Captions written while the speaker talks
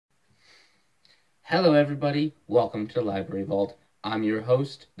Hello, everybody. Welcome to the Library Vault. I'm your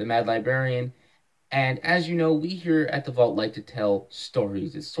host, the Mad Librarian, and as you know, we here at the Vault like to tell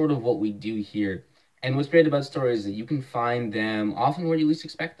stories. It's sort of what we do here. And what's great about stories is that you can find them often where you least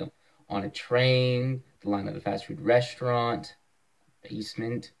expect them. On a train, the line at a fast food restaurant,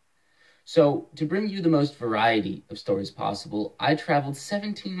 basement. So, to bring you the most variety of stories possible, I traveled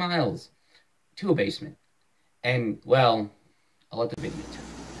 17 miles to a basement. And, well, I'll let the video tell you.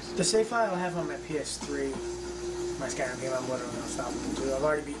 The save file I have on my PS3, my Skyrim game, I'm literally not stopping to. I've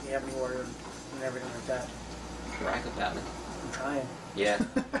already beaten the Ebony Warrior and everything like that. Rack up that, man. I'm trying. Yeah,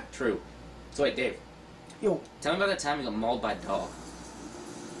 true. So wait, Dave. Yo, Tell me about that time you got mauled by a dog.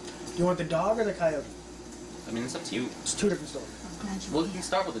 do you want the dog or the coyote? I mean, it's up to you. It's two different stories. Well, you can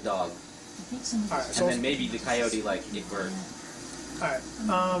start with the dog, Alright, and so then maybe the coyote, like, it were... alright.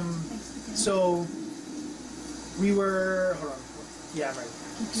 So we were hold on. Yeah, I'm ready.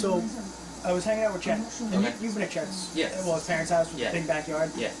 So I was hanging out with Chet. And Okay. you've been at Chet's. Yeah. Well, his parents' house with Yeah. the big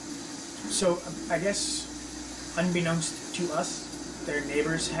backyard. Yeah. So I guess, unbeknownst to us, their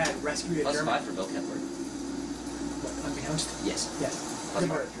neighbors had rescued a Plus German. 5 for Bill Kepler. What, unbeknownst? Yes. Yes. Plus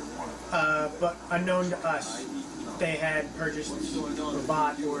Good word. 5. But unknown to us, they had purchased or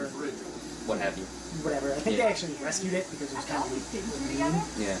bought or What have you. whatever. I think Yeah. they actually rescued it because it was kind of mean.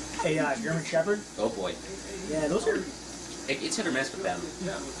 Yeah. A German Shepherd. Oh, boy. Yeah, those are. It's hit or miss with them.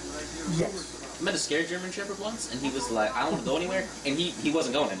 Yes. I met a scared German Shepherd once, and he was like, I don't want to go anywhere, and he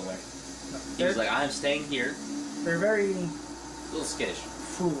wasn't going anywhere. He was like, I'm staying here. They're very A little skittish.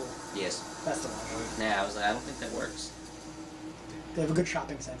 frugal. Yes. That's the wrong word. Nah, I was like, I don't think that works. They have a good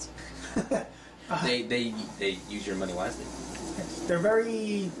shopping sense. They use your money wisely. They're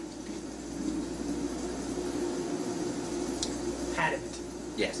very adamant.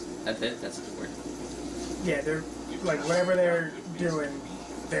 Yes. That's it. That's a good word. Yeah, they're like whatever they're doing,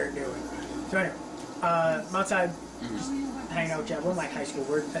 they're doing. So anyway, I'm outside just hanging out with Jeff. We're in like high school.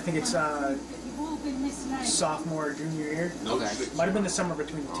 I think it's sophomore or junior year. Okay. Might have been the summer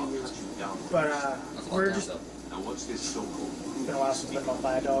between the 2 years. But That's a long we're time, just though. it's been a while since I've been mauled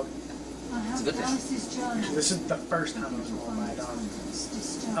by a dog. It's a good thing. This is the first time I was mauled by a dog.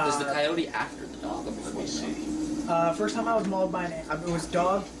 Is the coyote after the dog or before the dog? First time I was mauled by it was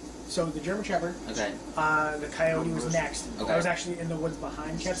dog. So the German Shepherd. Okay. The coyote was next. Okay. I was actually in the woods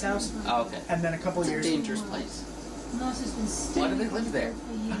behind Chet's house. Oh, okay. And then a couple It's a years. dangerous place. Why do they live there?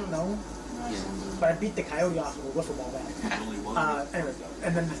 I don't know. Yeah. But I beat the coyote off with a wiffle ball bat. Anyway,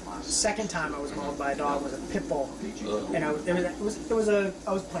 and then the second time I was mauled by a dog was a pit bull, and I was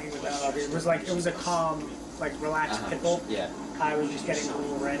playing with that dog. It was a calm, like relaxed pit bull. Yeah. I was just getting a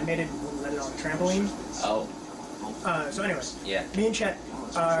little animated and wouldn't let it on the trampoline. Oh. So anyway, Yeah. me and Chet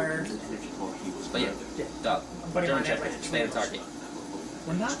are But yeah. Dog. Buddy German mine had, Shepherd. like, Stay in the target.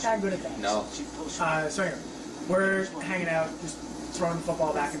 we're not that good at that. No. So anyway, we're hanging out, just throwing the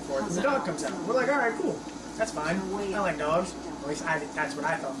football back and forth, and the dog comes out. We're like, all right, cool, that's fine. I like dogs. At least that's what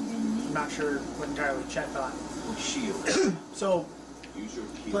I thought. I'm not sure what entirely Chet thought. So,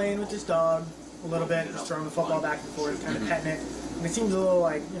 playing with this dog a little bit, just throwing the football back and forth, kind of petting it, and it seems a little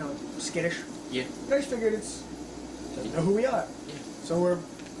like, skittish. Yeah. But I just figured doesn't know who we are. Yeah. So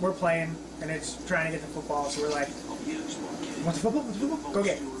we're playing, and it's trying to get the football. So we're like, want the football? Want the football? Go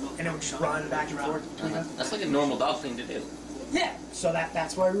get it. And it would just run back and forth between us. That's like a normal dog thing to do. Yeah. So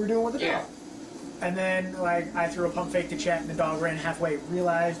that's why we were doing with the Yeah. dog. And then I threw a pump fake to Chet, and the dog ran halfway,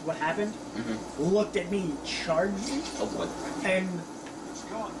 realized what happened, looked at me, charged me, Oh boy. and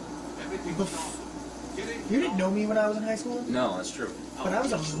you didn't know me when I was in high school, No, that's true. but I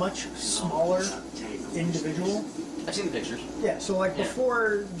was a much smaller individual. I've seen the pictures. Yeah, so like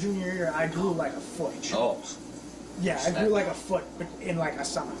before junior year, I grew like a foot. Oh. Yeah, I grew like a foot in like a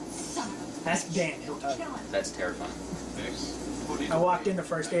summer. That's Dan, he'll tell you. That's terrifying. I walked in the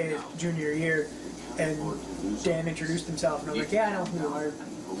first day of junior year, and Dan introduced himself, and I was like, yeah, I know who you are.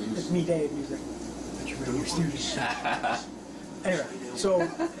 It's me, Dave. And he's like, but you're really your student. Anyway, so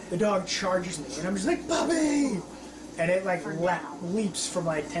the dog charges me, and I'm just like, puppy! And it like leaps from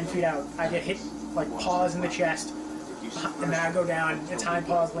like 10 feet out. I get hit, like paws in the chest, and then I go down, its hind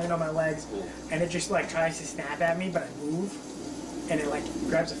paws land on my legs, and it just like tries to snap at me, but I move, and it like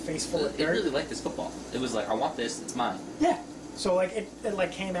grabs a face full of It dirt. really liked this football. It was like, I want this, it's mine. Yeah. So like it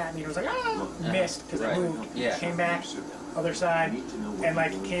like came at me and it was like missed because I Right. moved. Yeah. Came back, other side, and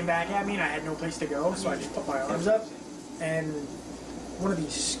like it came back at me and I had no place to go, so I just put my arms up, and one of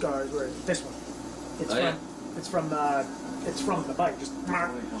these scars, where this one, it's from the bite, just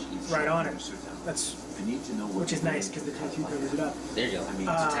right on it. That's which is nice because the tattoo covers it up. There you go. It's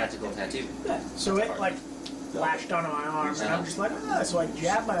a tactical tattoo. Yeah. So it like lashed onto my arm, and I'm just like, so I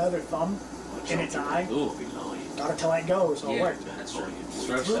jabbed my other thumb in its eye. Ooh. Got it to let go, so it Yeah, worked. that's true.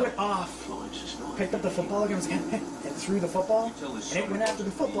 Threw it off. Picked up the football again and threw the football. And it went after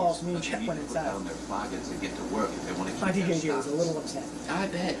the football, so me and Chet went inside. My DJJ was a little upset. I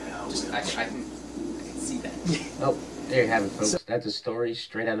bet. Just, I can see that. Well, there you have it, folks. That's a story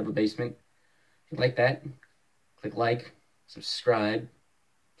straight out of a basement. If you like that, click like, subscribe,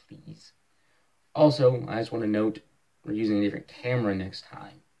 please. Also, I just want to note we're using a different camera next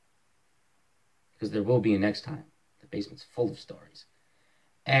time. Because there will be a next time. The basement's full of stories.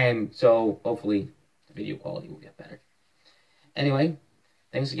 And so, hopefully, the video quality will get better. Anyway,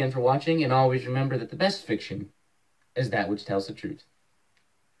 thanks again for watching, and always remember that the best fiction is that which tells the truth.